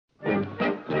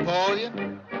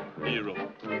Napoleon? Nero.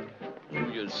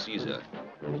 Julius Caesar.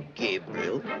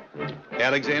 Gabriel.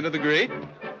 Alexander the Great?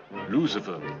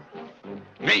 Lucifer.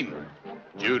 Name.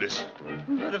 Judas.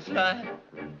 Butterfly.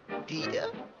 Peter.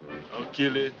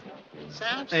 Achilles.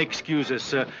 Samson. Excuse us,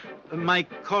 sir. My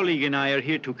colleague and I are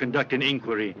here to conduct an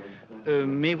inquiry.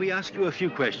 May we ask you a few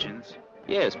questions?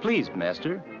 Yes, please,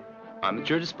 master. I'm at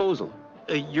your disposal.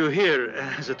 You're here,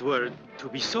 as it were, to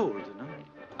be sold, no?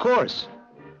 Of course.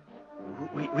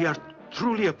 We are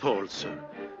truly appalled, sir.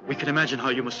 We can imagine how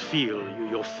you must feel,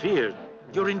 your fear,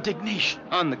 your indignation.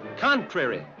 On the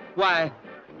contrary, why,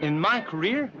 in my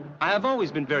career, I have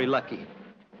always been very lucky.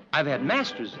 I've had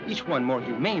masters, each one more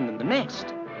humane than the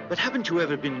next. But haven't you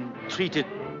ever been treated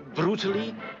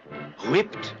brutally,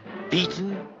 whipped,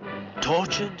 beaten,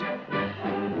 tortured?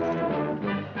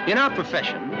 In our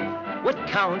profession, what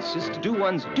counts is to do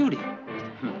one's duty.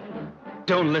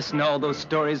 Don't listen to all those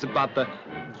stories about the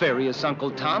various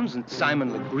Uncle Toms and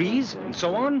Simon Legrees and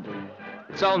so on.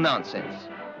 It's all nonsense.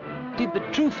 The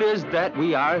truth is that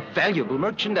we are valuable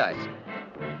merchandise.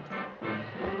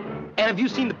 And have you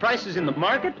seen the prices in the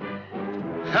market?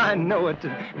 I know it.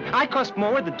 I cost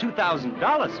more than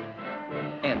 $2,000.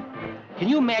 And can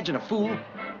you imagine a fool,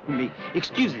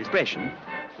 excuse the expression,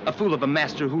 a fool of a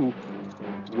master who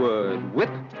would whip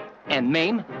and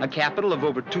maim a capital of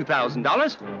over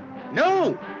 $2,000?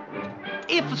 No!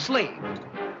 If a slave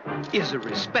is a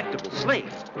respectable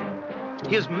slave,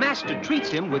 his master treats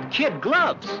him with kid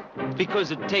gloves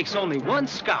because it takes only one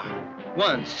scar,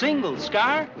 one single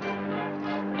scar,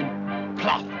 and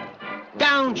plop,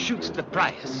 down shoots the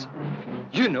price.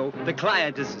 You know, the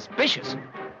client is suspicious.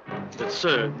 But,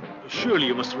 sir, surely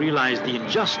you must realize the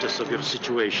injustice of your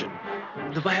situation,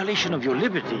 the violation of your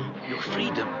liberty, your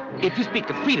freedom. If you speak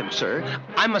of freedom, sir,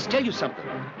 I must tell you something.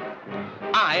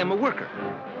 I am a worker,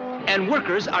 and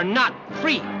workers are not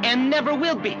free and never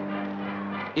will be.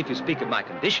 If you speak of my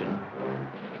condition,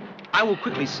 I will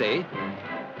quickly say,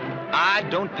 I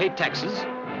don't pay taxes.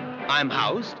 I'm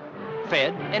housed,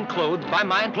 fed, and clothed by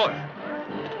my employer.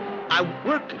 I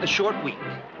work a short week.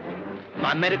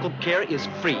 My medical care is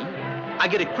free. I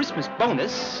get a Christmas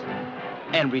bonus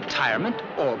and retirement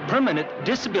or permanent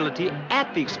disability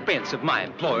at the expense of my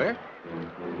employer,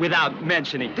 without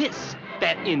mentioning this,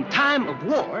 that in time of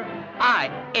war, I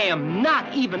am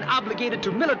not even obligated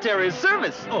to military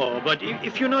service. Oh, but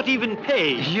if you're not even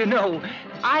paid... You know,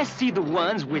 I see the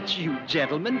ones which you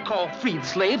gentlemen call freed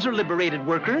slaves or liberated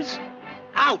workers,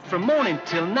 out from morning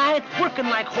till night, working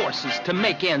like horses to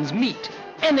make ends meet,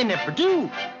 and they never do.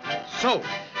 So,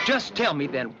 just tell me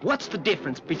then, what's the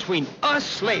difference between us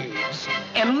slaves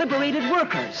and liberated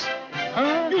workers?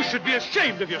 Huh? You should be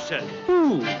ashamed of yourself.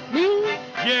 Who, me?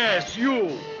 Yes,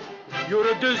 you.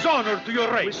 You're a dishonor to your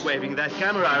race. Quit waving that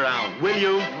camera around, will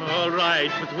you? All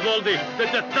right, but with all the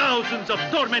thousands of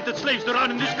tormented slaves around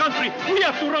in this country, we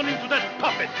have to run into that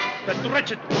puppet, that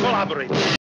wretched collaborator.